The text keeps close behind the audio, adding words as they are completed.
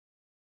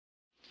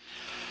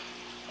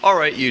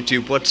Alright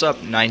YouTube, what's up?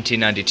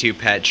 1992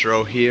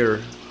 Patro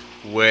here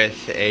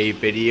with a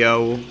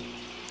video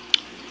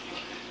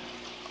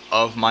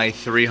of my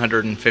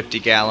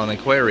 350-gallon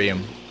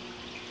aquarium.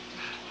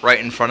 Right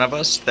in front of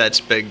us,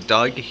 that's Big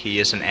Doug. He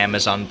is an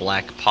Amazon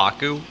Black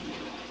Pacu.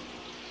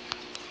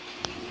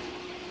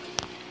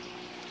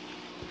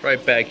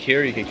 Right back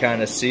here, you can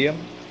kind of see him.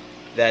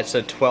 That's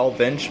a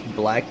 12-inch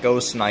black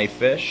ghost knife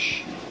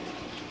fish.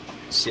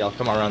 See, I'll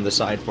come around the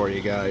side for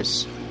you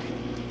guys.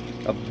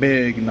 A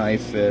big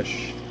knife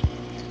fish.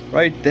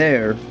 Right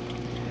there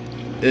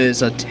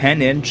is a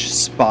 10-inch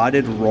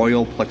spotted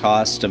royal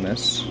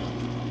plecostomus.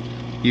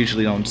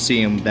 Usually don't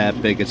see him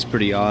that big, it's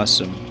pretty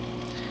awesome.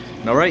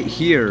 Now right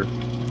here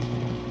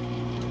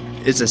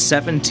is a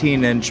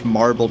 17-inch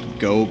marbled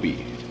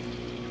goby.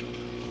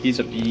 He's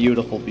a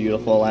beautiful,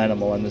 beautiful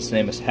animal, and his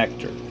name is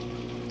Hector.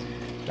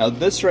 Now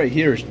this right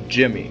here is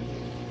Jimmy.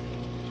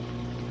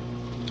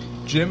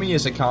 Jimmy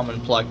is a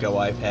common pleco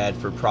I've had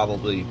for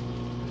probably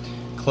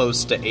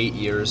close to 8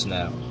 years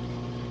now.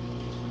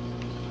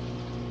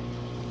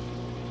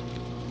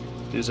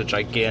 He's a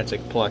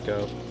gigantic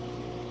pleco.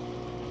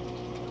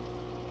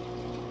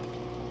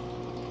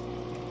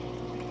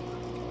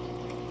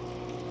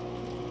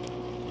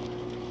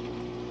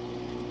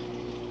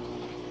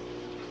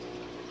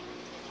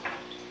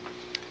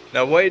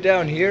 Now way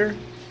down here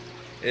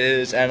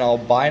is an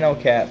albino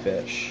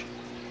catfish.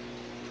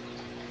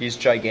 He's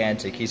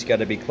gigantic. He's got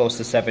to be close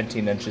to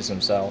 17 inches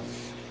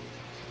himself.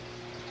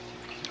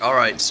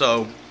 Alright,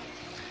 so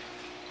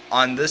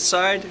on this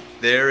side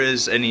there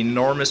is an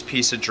enormous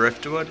piece of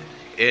driftwood.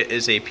 It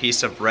is a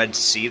piece of red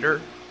cedar.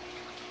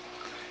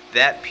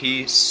 That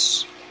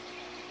piece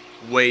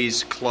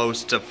weighs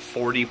close to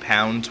 40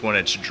 pounds when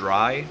it's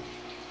dry,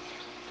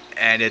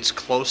 and it's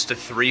close to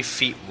 3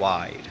 feet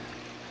wide.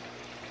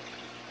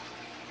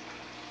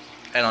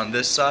 And on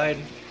this side,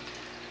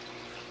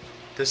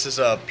 this is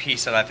a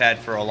piece that I've had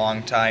for a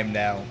long time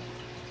now,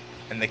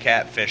 and the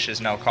catfish is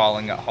now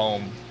calling it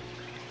home,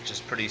 which is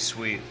pretty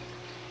sweet.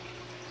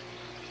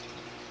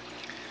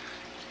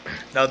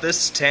 Now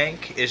this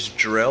tank is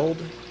drilled.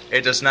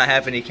 It does not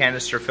have any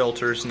canister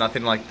filters,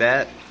 nothing like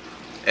that.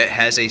 It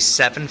has a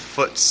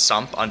 7-foot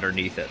sump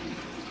underneath it.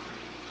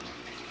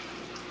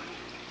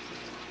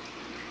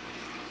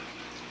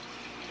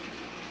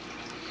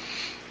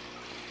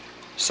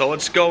 So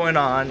what's going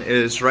on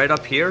is right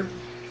up here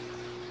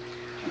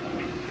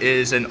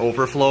is an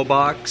overflow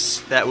box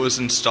that was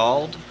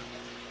installed.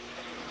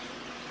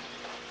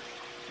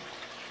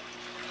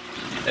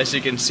 As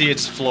you can see,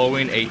 it's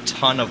flowing a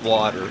ton of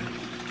water.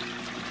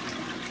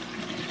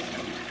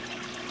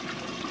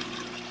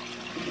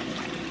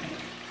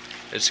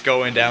 It's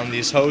going down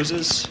these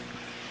hoses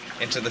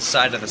into the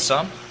side of the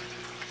sump.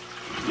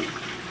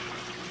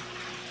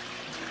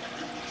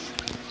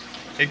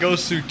 It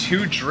goes through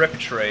 2 drip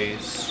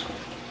trays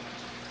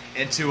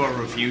into a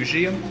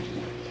refugium.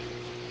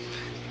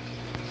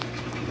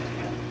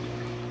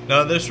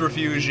 Now this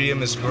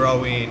refugium is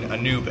growing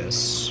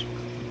Anubis.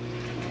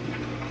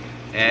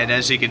 And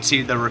as you can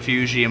see, the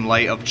refugium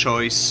light of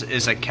choice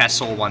is a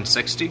Kessel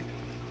 160.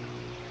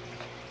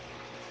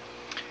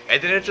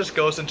 And then it just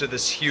goes into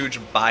this huge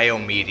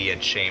biomedia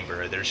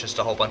chamber. There's just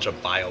a whole bunch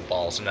of bio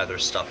balls and other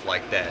stuff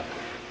like that.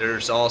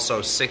 There's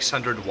also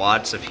 600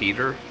 watts of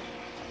heater.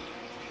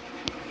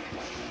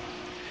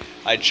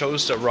 I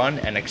chose to run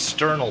an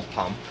external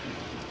pump.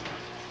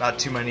 Not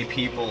too many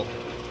people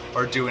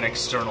are doing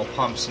external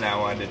pumps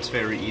now, and it's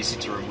very easy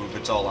to remove.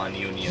 It's all on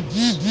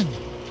unions.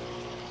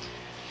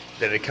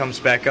 Then it comes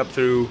back up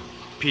through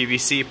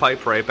PVC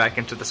pipe right back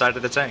into the side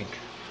of the tank.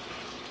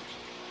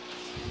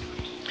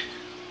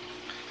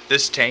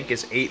 This tank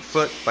is 8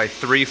 foot by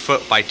 3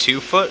 foot by 2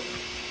 foot.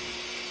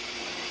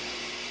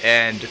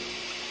 And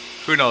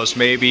who knows,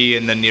 maybe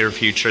in the near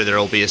future there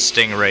will be a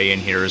stingray in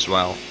here as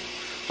well.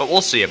 But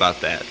we'll see about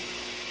that.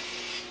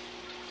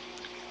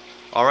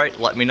 Alright,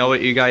 let me know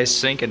what you guys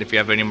think, and if you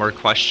have any more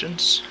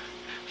questions,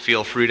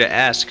 feel free to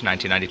ask.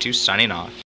 1992 signing off.